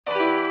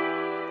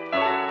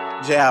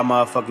J.I.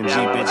 motherfucking G,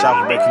 bitch.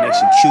 Alphabet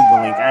Connection,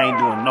 Cuban Link. I ain't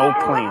doing no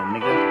playing,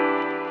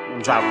 nigga.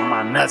 I'm dropping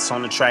my nuts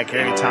on the track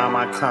every time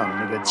I come,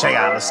 nigga.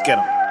 J.I., let's get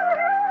 'em.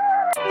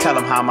 Tell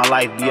them how my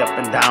life be up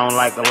and down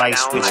like a light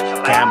switch.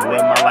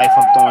 Gambling my life,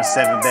 I'm throwing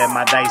 7-bet,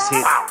 my dice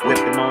hit.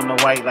 Whipping on the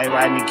white like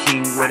Rodney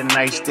King with a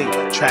nice stick.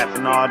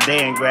 Trapping all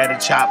day and grab the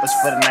choppers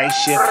for the night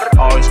shift.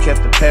 Always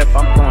kept the pep,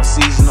 I'm throwing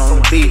season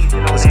on the beat.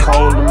 It's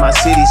cold in my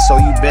city, so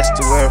you best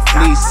to wear a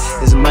fleece.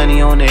 There's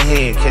money on the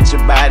head, catch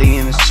your body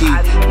in the cheap.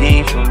 You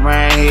ain't from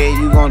around here,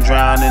 you gon'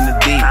 drown in the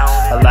deep.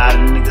 A lot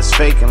of niggas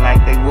faking like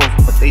they wolf,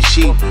 but they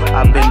sheep.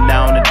 I've been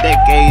down a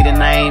decade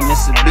and I ain't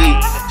miss a beat.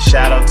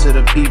 Shout out to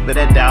the people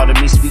that doubted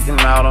me, speaking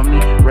loud on me.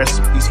 Rest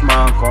in peace, my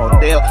uncle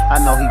Dale, I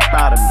know he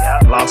proud of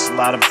me. Lost a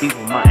lot of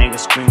people, my anger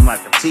screamed like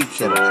a tea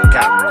killer.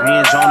 Got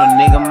revenge on a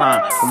nigga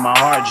mind with my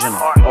heart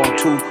gentle.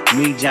 02,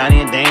 me,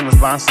 Johnny, and Dame was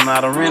bouncing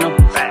out of rental.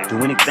 Do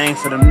anything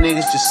for them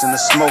niggas, just send a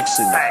smoke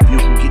signal. You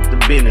can get the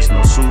business,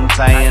 no suit and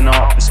tie in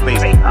office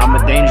space. I'm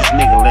a dangerous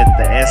nigga, let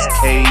the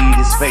SK eat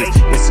his face.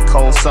 It's a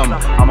cold summer,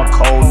 I'm a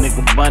cold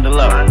nigga, bundle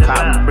up.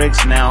 Cotton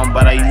bricks now,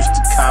 but I used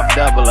to cop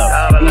double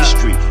up. East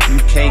Street, you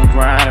can't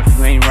grind if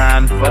you ain't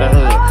riding for the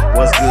hood.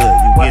 What's good?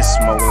 You get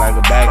smoked like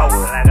a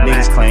backwood.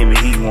 Niggas claiming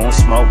he won't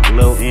smoke a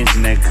little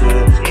engine that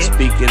could.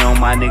 Speaking on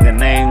my nigga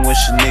name, wish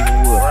a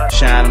nigga would.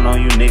 Shining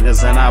on you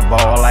niggas and I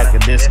ball like a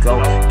disco.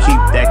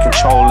 Keep that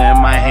controller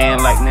in my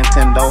hand like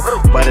Nintendo.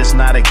 But it's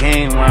not a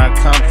game where I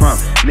come from.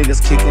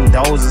 Niggas kicking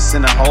doors and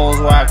sending holes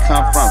where I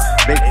come from.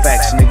 Big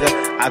facts,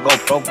 nigga. I go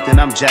broke, then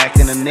I'm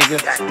jacking a nigga.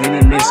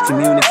 Any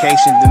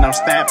miscommunication, then I'm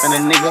stamping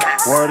a nigga.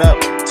 Word up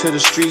to the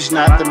streets,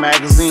 not the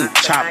magazine.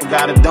 Chopper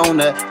got a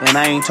donut, and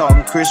I ain't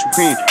talking Krispy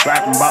Kreme.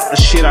 Rapping about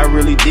the shit I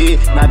really did,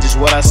 not just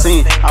what I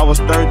seen. I was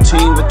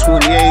 13 with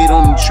 28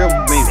 on the triple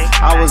beam.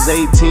 I was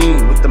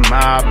 18 with the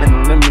mob in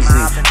the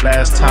limousine.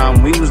 Last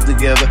time we was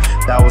together,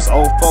 that was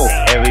 04.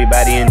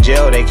 Everybody in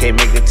jail, they can't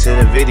make it to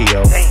the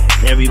video.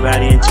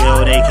 Everybody in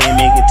jail, they can't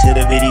make it to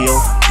the video.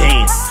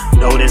 Damn.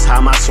 Notice how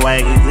my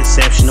swag is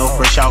exceptional,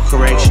 fresh out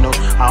correctional.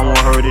 I want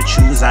her to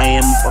choose, I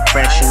am a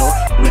professional.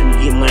 We can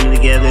get money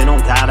together, it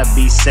don't gotta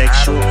be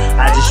sexual.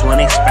 I just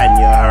wanna expand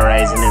your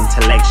horizon,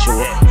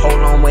 intellectual.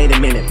 Hold on, wait a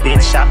minute,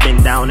 bitch, I've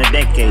been down a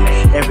decade.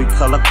 Every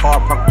color car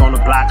parked on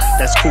the block,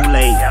 that's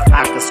Kool-Aid.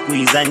 I can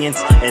squeeze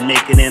onions and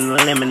make it in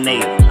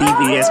lemonade.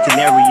 BBS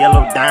canary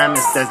yellow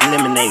diamonds, that's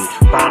lemonade.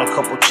 Bought a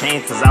couple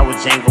chains cause I was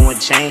Django and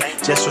chain,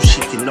 just so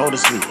she can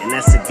notice me, and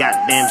that's a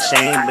goddamn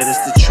shame, but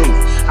it's the truth.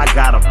 I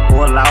gotta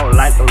pull out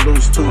like a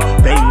loose tooth.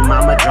 Baby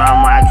mama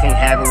drama, I can't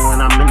have it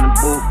when I'm in the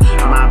booth.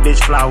 My bitch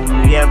fly with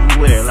me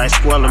everywhere like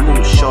squirrel and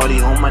moose.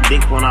 Shorty on my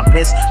dick when I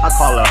piss, I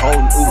call her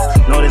holding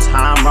ooze. Notice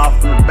how I'm off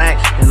in the back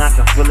and I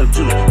can feel the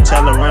juice.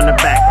 Tell her run the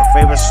back,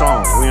 her favorite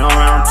song, we on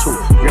round 2.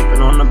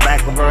 Gripping on the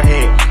back of her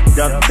head,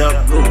 duck,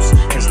 duck, goose.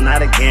 It's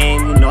not a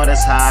game, you know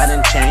that's how I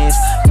done changed.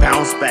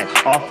 Bounce back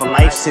off a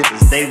life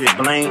sentence, David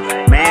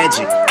Blaine.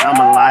 Magic, I'm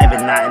alive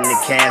and not in the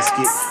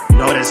casket.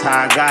 Notice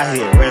how I got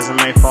here,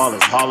 resume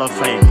flawless, Hall of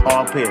Fame,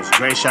 Paul Pierce,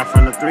 great shot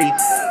from the 3.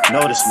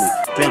 Notice me,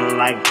 feeling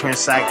like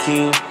Prince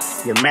Akeem,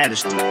 your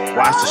majesty.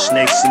 Watch the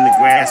snakes in the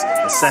grass,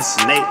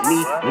 assassinate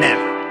me,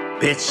 never.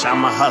 Bitch,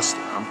 I'm a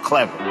hustler, I'm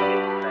clever.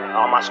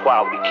 All my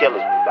squad will be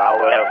killers, without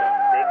whatever.